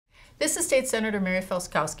This is State Senator Mary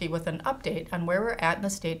Felzkowski with an update on where we're at in the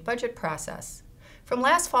state budget process. From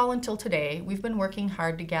last fall until today, we've been working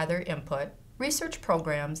hard to gather input, research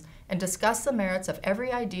programs, and discuss the merits of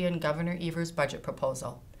every idea in Governor Evers' budget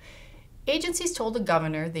proposal. Agencies told the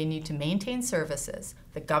governor they need to maintain services.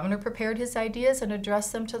 The governor prepared his ideas and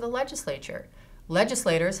addressed them to the legislature.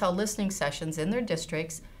 Legislators held listening sessions in their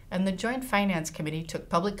districts, and the Joint Finance Committee took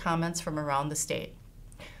public comments from around the state.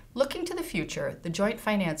 Looking to the future, the Joint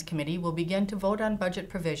Finance Committee will begin to vote on budget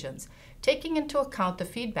provisions, taking into account the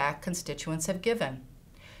feedback constituents have given.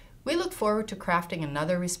 We look forward to crafting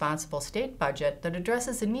another responsible state budget that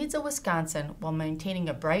addresses the needs of Wisconsin while maintaining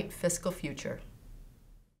a bright fiscal future.